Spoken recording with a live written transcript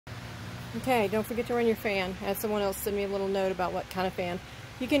Okay, don't forget to run your fan. I had someone else send me a little note about what kind of fan.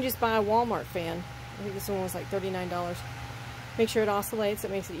 You can just buy a Walmart fan. I think this one was like $39. Make sure it oscillates,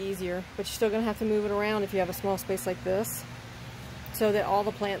 it makes it easier. But you're still going to have to move it around if you have a small space like this, so that all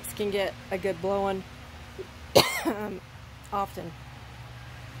the plants can get a good blowing often.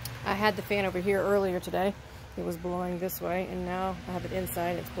 I had the fan over here earlier today. It was blowing this way, and now I have it inside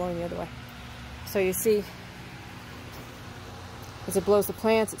and it's blowing the other way. So you see, as it blows the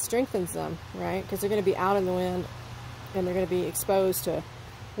plants, it strengthens them, right? Because they're going to be out in the wind, and they're going to be exposed to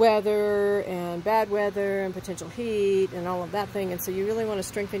weather and bad weather and potential heat and all of that thing. And so you really want to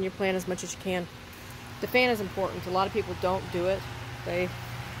strengthen your plant as much as you can. The fan is important. A lot of people don't do it. They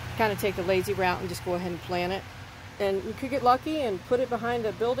kind of take the lazy route and just go ahead and plant it. And you could get lucky and put it behind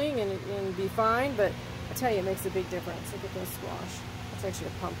a building and be fine, but I tell you, it makes a big difference. Look at this squash. It's actually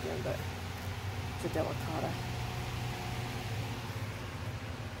a pumpkin, but it's a delicata.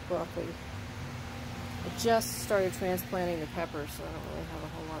 Broccoli. I just started transplanting the peppers, so I don't really have a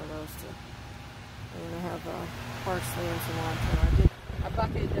whole lot of those to. And then I have parsley and cilantro. I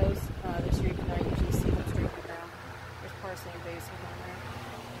bucketed those this year, even though I usually see them straight to the ground. There's parsley and basil down there.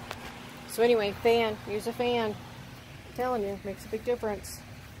 So anyway, fan. Here's a fan. I'm telling you, it makes a big difference.